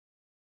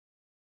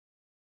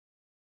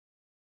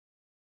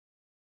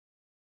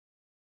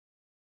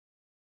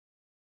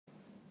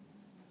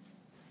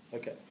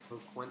Okay.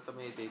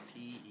 Cuéntame de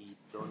ti y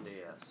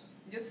dónde eres.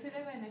 Yo soy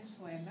de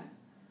Venezuela.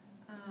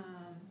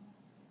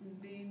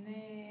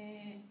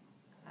 Vine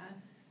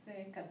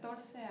hace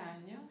 14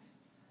 años.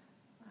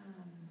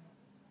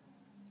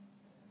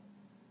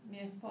 Mi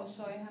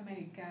esposo es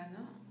americano.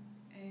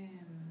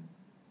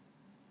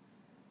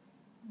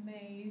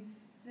 Me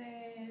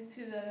hice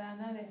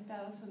ciudadana de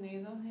Estados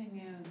Unidos en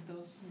el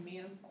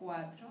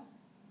 2004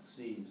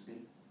 Sí.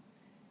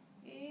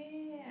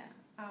 y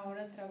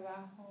ahora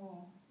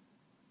trabajo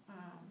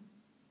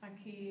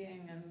aquí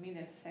en el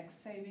Middlesex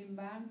Saving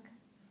Bank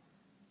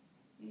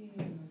y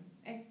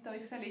estoy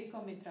feliz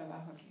con mi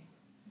trabajo aquí.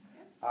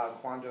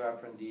 ¿Cuándo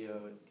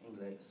aprendió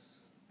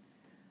inglés?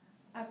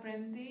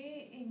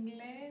 Aprendí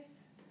inglés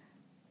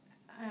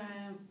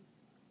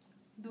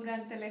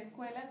durante la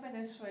escuela en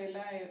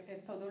Venezuela.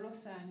 Todos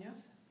los años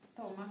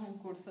tomas un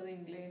curso de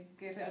inglés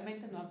que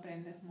realmente no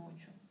aprendes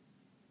mucho.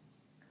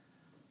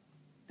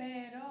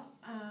 Pero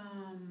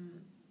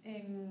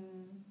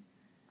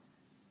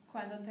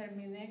cuando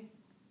terminé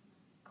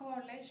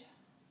college,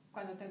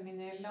 cuando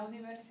terminé la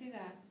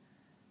universidad,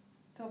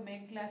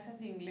 tomé clases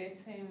de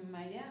inglés en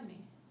Miami,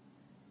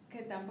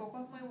 que tampoco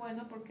es muy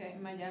bueno porque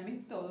en Miami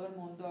todo el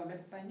mundo habla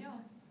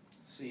español.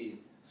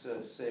 Sí,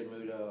 se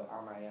mudó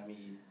a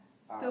Miami.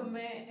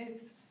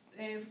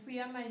 Fui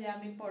a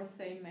Miami por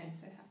 6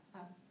 meses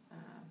a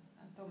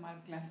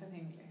tomar clases de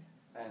inglés.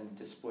 Y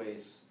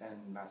después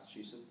en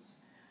Massachusetts.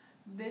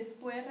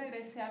 Después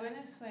regresé a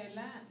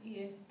Venezuela y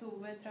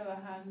estuve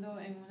trabajando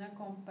en una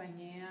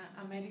compañía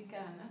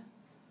americana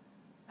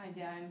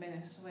allá en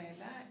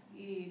Venezuela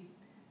y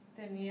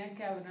tenía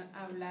que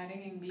hablar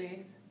en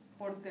inglés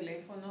por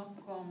teléfono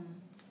con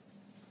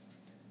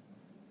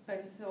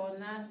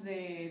personas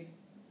de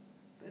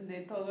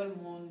todo el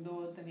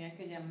mundo. Tenía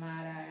que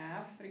llamar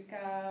a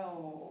África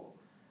o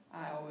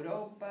a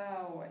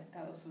Europa o a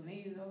Estados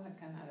Unidos, a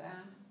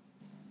Canadá.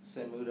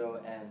 Se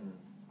mudó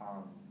en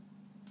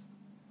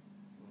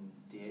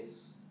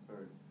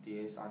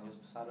 10 años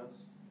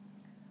pasados.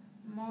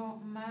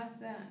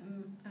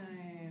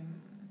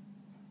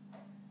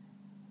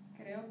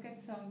 Creo que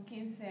son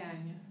 15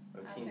 años.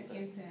 Hace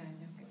 15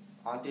 años.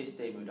 Antes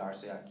de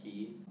mudarse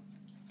aquí,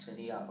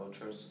 ¿tenía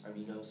otros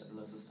amigos en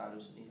los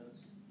Estados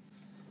Unidos?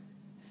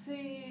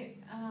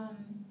 Sí,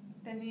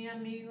 tenía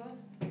amigos.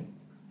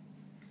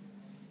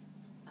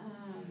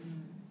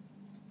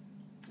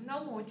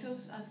 No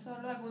muchos,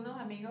 solo algunos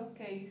amigos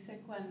que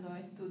hice cuando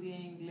estudié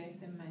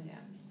inglés en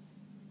Miami.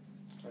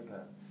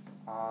 Okay.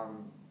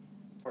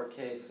 ¿Por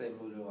qué se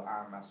mudó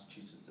a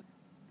Massachusetts?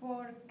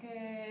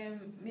 Porque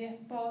mi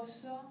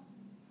esposo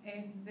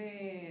es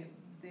de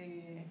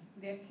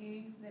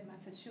aquí, de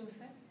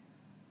Massachusetts.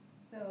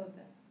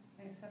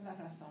 Esa es la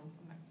razón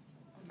por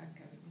la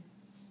que vine.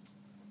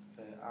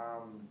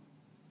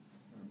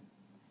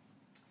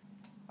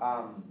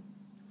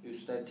 Okay.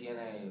 ¿Usted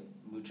tiene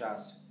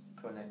muchas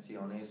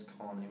conexiones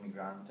con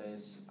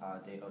inmigrantes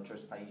de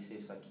otros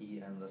países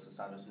aquí en los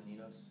Estados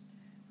Unidos?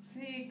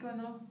 Sí,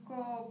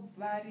 conozco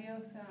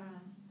varias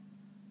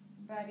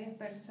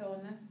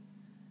personas,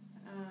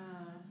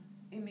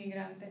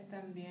 inmigrantes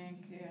también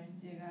que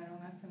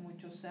llegaron hace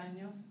muchos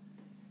años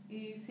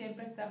y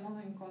siempre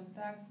estamos en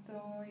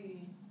contacto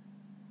y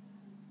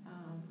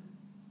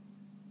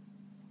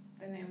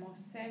tenemos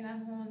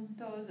cenas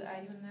juntos.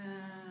 Hay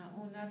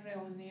una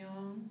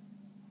reunión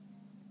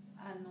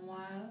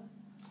anual.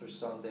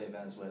 ¿Son de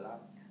Venezuela?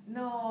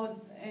 No,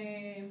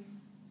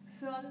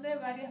 son de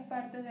varias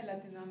partes de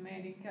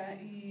Latinoamérica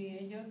y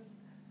ellos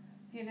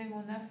tienen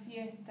una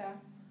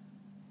fiesta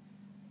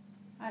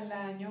al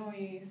año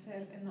y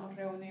nos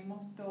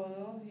reunimos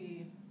todos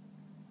y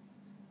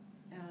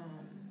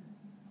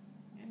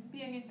es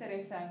bien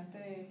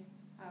interesante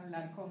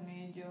hablar con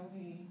ellos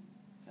y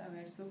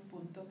saber sus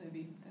puntos de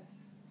vista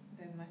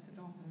de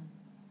nuestros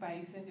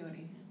países de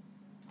origen.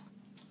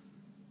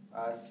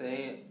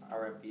 ¿Se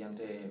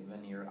arrepiente de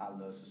venir a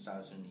los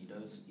Estados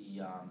Unidos y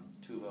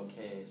tuvo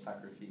que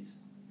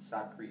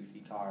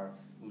sacrificar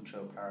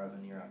mucho para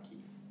venir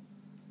aquí?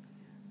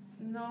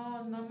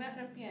 No me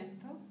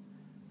arrepiento.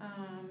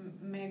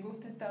 Me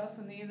gusta Estados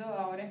Unidos,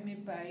 ahora es mi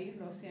país,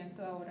 lo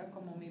siento ahora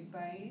como mi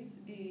país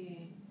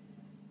y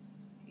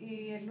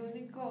el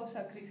único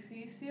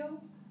sacrificio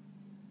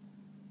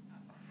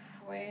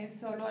fue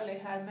solo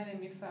alejarme de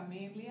mi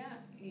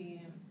familia,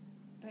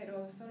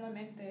 pero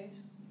solamente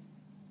eso.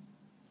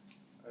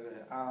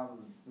 Okay.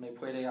 ¿Me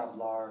puede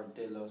hablar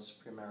de los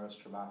primeros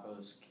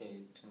trabajos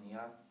que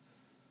tenía?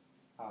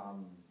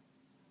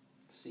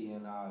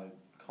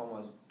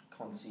 ¿Cómo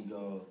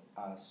consiguió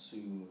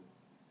su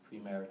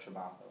primer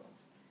trabajo?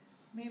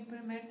 Mi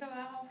primer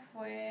trabajo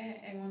fue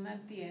en una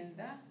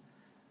tienda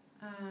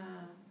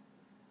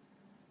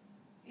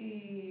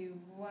y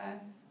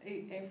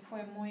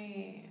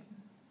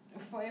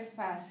fue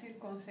fácil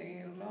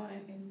conseguirlo.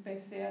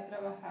 Empecé a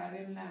trabajar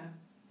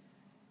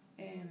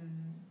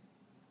en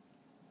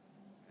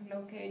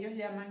lo que ellos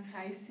llaman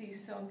high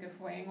season, que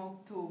fue en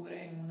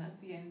octubre, en una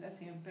tienda.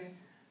 Siempre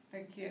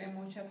requiere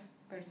muchas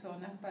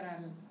personas para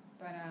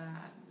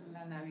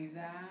la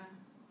Navidad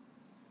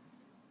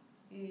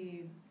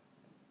y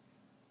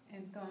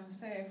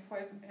entonces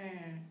fue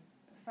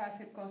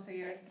fácil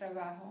conseguir el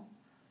trabajo.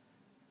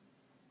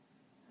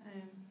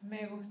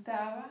 Me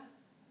gustaba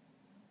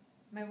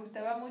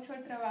mucho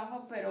el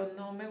trabajo, pero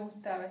no me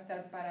gustaba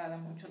estar parada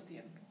mucho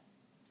tiempo.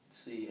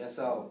 Sí, es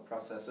el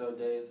proceso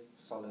de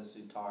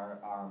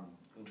solicitar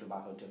un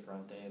trabajo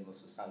diferente en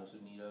los Estados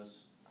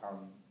Unidos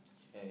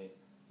que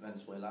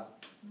Venezuela.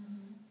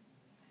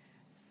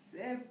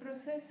 El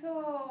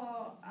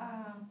proceso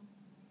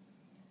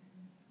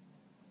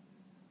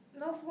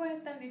no fue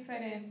tan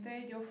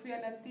diferente. Yo fui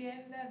a la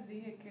tienda,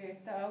 dije que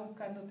estaba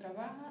buscando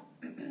trabajo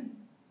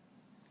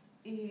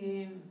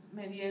y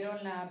me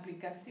dieron la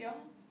aplicación.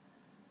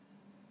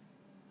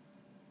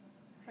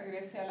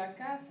 Regresé a la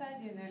casa,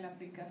 llené la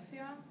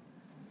aplicación.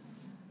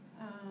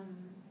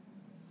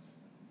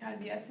 Al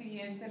día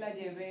siguiente la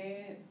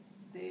llevé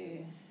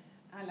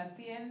a la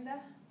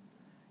tienda.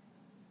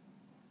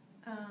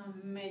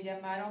 Me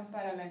llamaron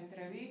para la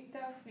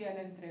entrevista, fui a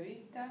la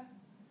entrevista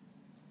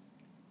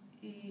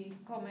y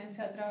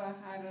comencé a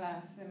trabajar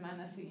la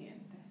semana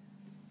siguiente.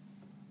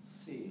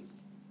 Sí.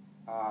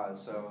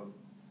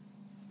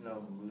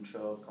 No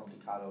mucho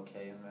complicado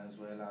que en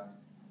Venezuela.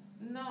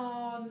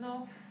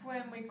 No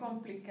fue muy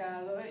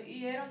complicado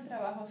y era un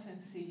trabajo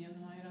sencillo,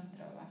 no era un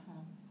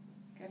trabajo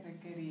que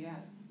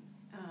requería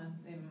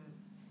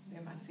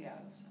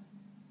demasiado.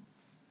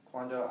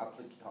 Cuando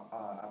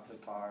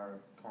aplicar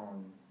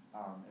con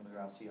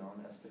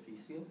inmigración es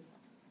difícil,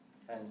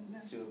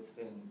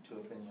 en tu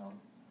opinión.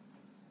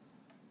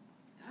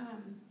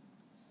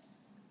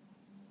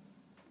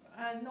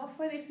 No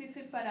fue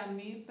difícil para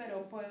mí,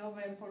 pero puedo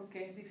ver por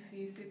qué es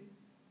difícil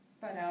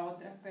para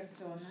otras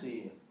personas.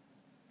 Sí.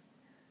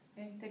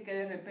 Que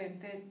de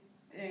repente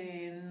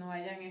no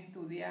hayan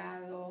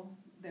estudiado,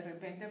 de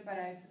repente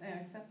para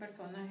esas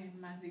personas es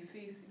más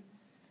difícil.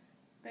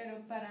 Pero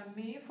para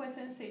mí fue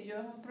sencillo,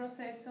 es un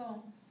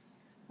proceso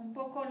un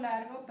poco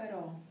largo,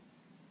 pero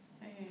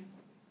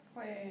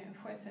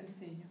fue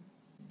sencillo.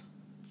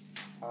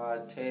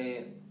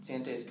 ¿Te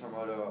sientes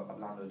cómodo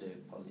hablando de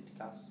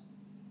políticas?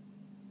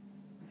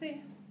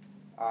 Sí.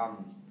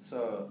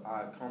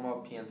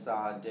 ¿Cómo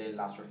piensa de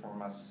las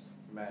reformas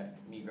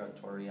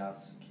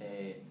migratorias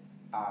que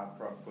ha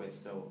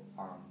propuesto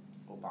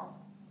Obama?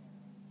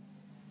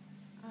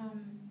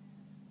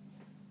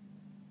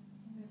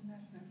 De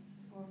las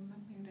reformas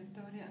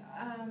migratorias.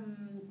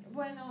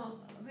 Bueno,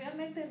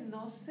 realmente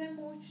no sé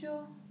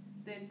mucho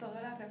de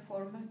todas las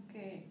reformas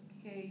que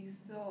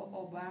hizo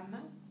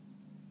Obama.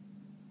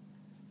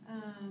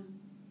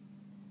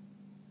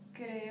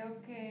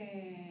 Creo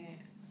que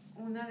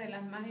una de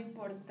las más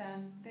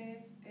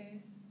importantes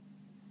es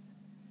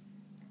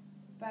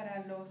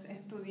para los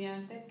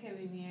estudiantes que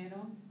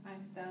vinieron a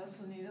Estados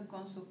Unidos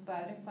con sus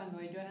padres cuando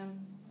ellos eran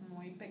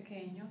muy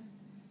pequeños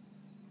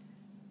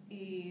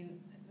y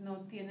no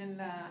tienen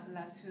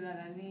la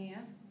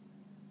ciudadanía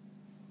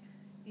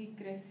y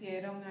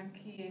crecieron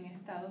aquí en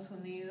Estados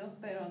Unidos,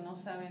 pero no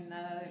saben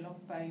nada de los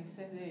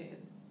países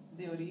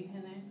de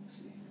orígenes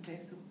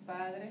de sus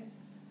padres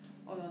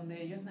o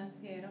donde ellos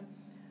nacieron.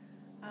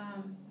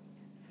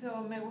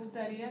 Me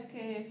gustaría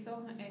que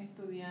esos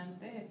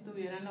estudiantes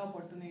tuvieran la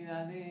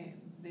oportunidad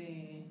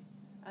de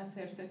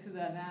hacerse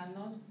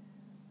ciudadanos,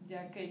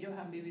 ya que ellos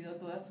han vivido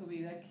toda su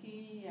vida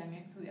aquí, han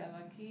estudiado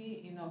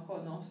aquí y no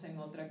conocen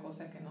otra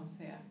cosa que no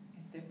sea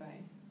este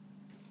país.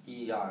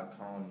 Y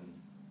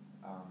con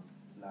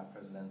la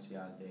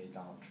presidencia de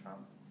Donald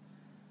Trump,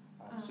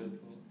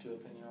 ¿tu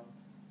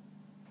opinión?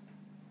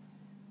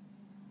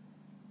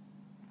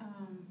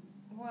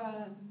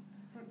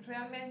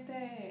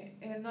 Realmente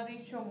él no ha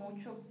dicho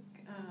mucho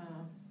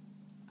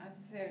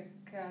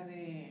acerca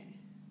de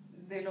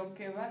lo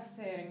que va a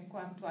hacer en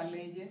cuanto a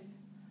leyes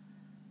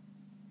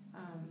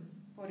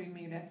por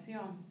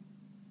inmigración,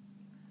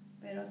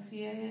 pero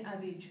sí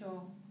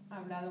ha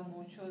hablado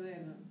mucho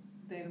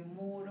del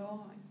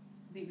muro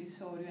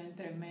divisorio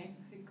entre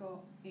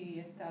México y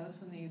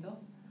Estados Unidos,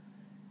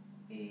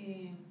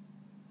 y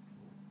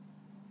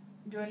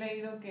yo he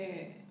leído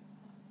que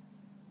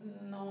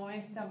no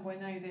es tan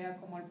buena idea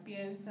como él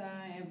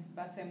piensa,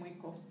 va a ser muy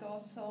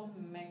costoso.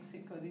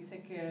 México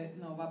dice que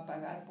no va a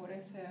pagar por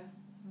ese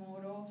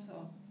muro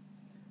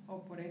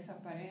o por esa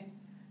pared.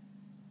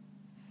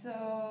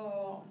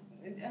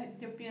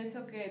 Yo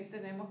pienso que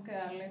tenemos que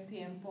darle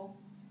tiempo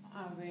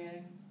a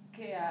ver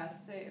qué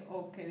hace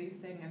o qué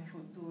dice en el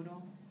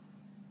futuro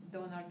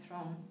Donald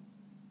Trump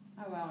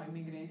about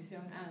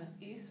immigration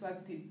y su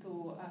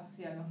actitud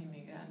hacia los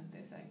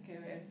inmigrantes. Hay que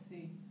ver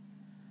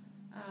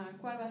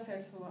cuál va a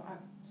ser su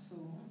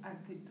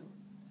actitud.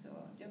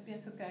 Yo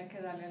pienso que hay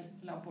que darle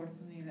la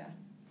oportunidad.